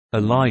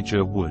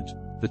Elijah Wood,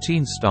 the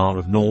teen star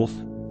of North,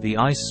 The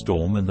Ice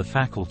Storm and The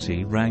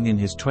Faculty, rang in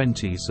his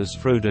 20s as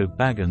Frodo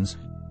Baggins,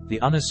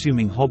 the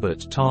unassuming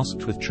hobbit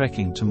tasked with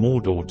trekking to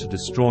Mordor to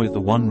destroy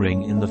the One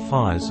Ring in the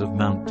fires of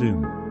Mount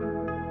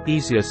Doom.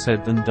 Easier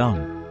said than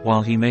done.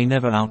 While he may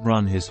never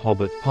outrun his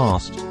hobbit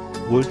past,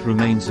 Wood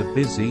remains a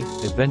busy,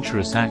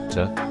 adventurous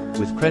actor,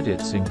 with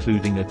credits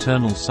including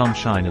Eternal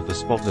Sunshine of the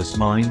Spotless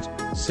Mind,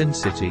 Sin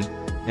City,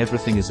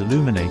 Everything Is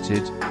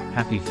Illuminated,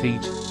 Happy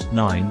Feet,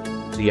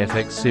 9, the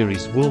FX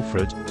series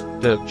Wilfred,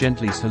 Dirk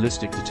Gently's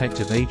holistic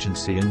detective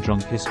agency and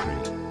Drunk History.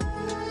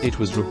 It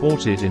was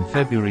reported in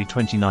February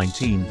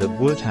 2019 that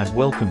Wood had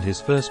welcomed his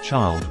first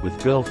child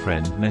with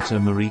girlfriend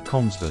Mette-Marie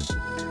Kongsved.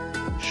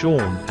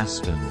 Sean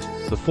Astin,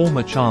 the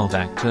former child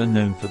actor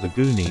known for the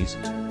Goonies,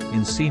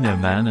 Encino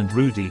Man and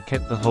Rudy,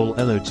 kept the whole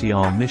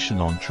LOTR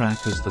mission on track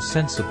as the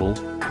sensible,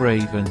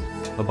 brave and,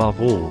 above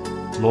all,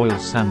 loyal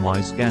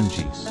Samwise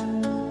Ganges.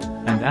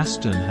 And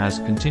Astin has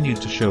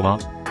continued to show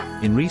up,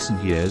 in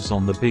recent years,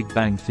 on The Big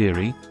Bang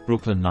Theory,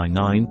 Brooklyn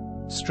Nine-Nine,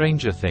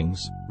 Stranger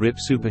Things, Rip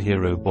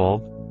Superhero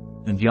Bob,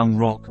 and Young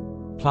Rock,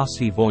 plus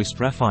he voiced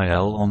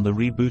Raphael on the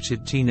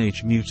rebooted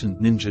Teenage Mutant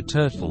Ninja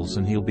Turtles,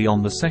 and he'll be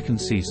on the second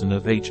season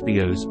of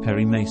HBO's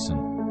Perry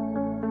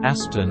Mason.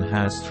 Astin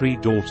has 3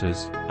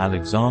 daughters,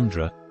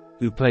 Alexandra,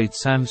 who played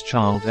Sam's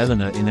child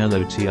Eleanor in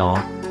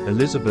LOTR,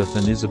 Elizabeth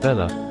and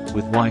Isabella,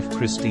 with wife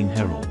Christine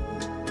Herrell.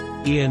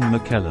 Ian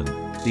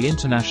McKellen, the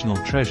international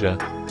treasure,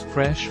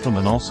 fresh from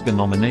an Oscar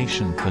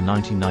nomination for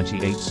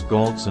 1998's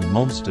Gods and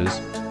Monsters,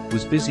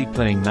 was busy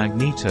playing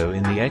Magneto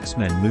in the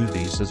X-Men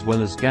movies as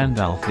well as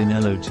Gandalf in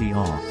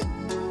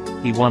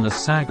LOTR. He won a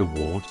SAG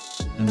award,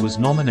 and was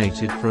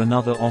nominated for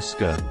another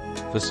Oscar,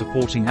 for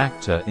supporting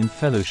actor in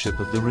Fellowship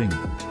of the Ring.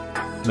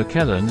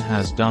 McKellen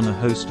has done a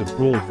host of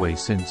Broadway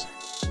stints,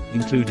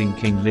 including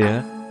King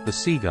Lear, The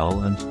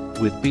Seagull and,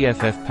 with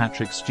BFF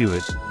Patrick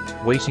Stewart,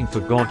 Waiting for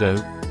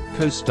Godot,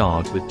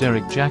 co-starred with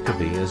Derek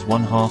Jacobi as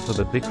one half of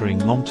a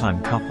bickering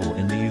longtime couple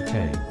in the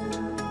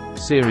UK.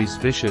 Series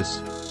Vicious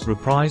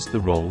reprised the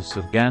roles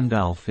of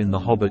Gandalf in the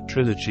Hobbit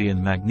trilogy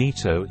and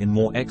Magneto in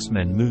more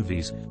X-Men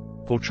movies,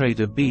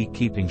 portrayed a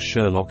bee-keeping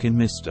Sherlock in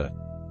Mr.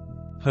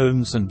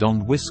 Holmes and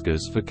donned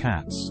whiskers for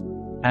cats.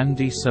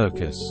 Andy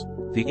Serkis,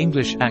 the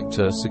English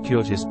actor,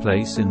 secured his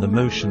place in the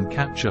Motion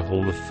Capture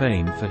Hall of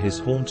Fame for his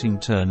haunting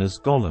turn as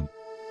Gollum.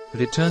 But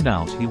it turned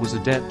out he was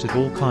adept at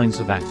all kinds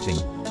of acting,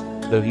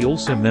 though he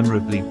also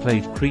memorably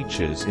played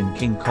creatures in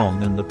King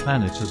Kong and the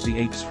Planet of the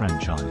Apes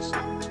franchise.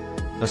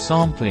 A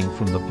sampling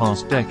from the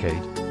past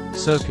decade,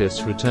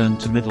 Serkis returned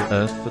to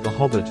Middle-earth for the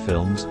Hobbit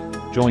films,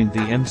 joined the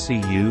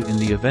MCU in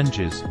the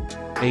Avengers,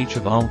 Age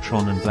of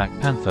Ultron and Black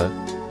Panther,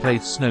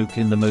 played Snoke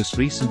in the most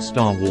recent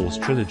Star Wars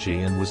trilogy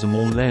and was a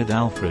more layered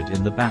Alfred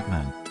in The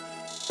Batman.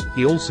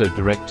 He also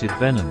directed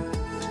Venom,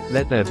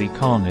 Let There Be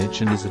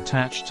Carnage, and is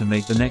attached to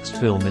make the next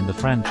film in the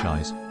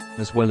franchise,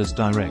 as well as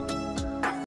direct.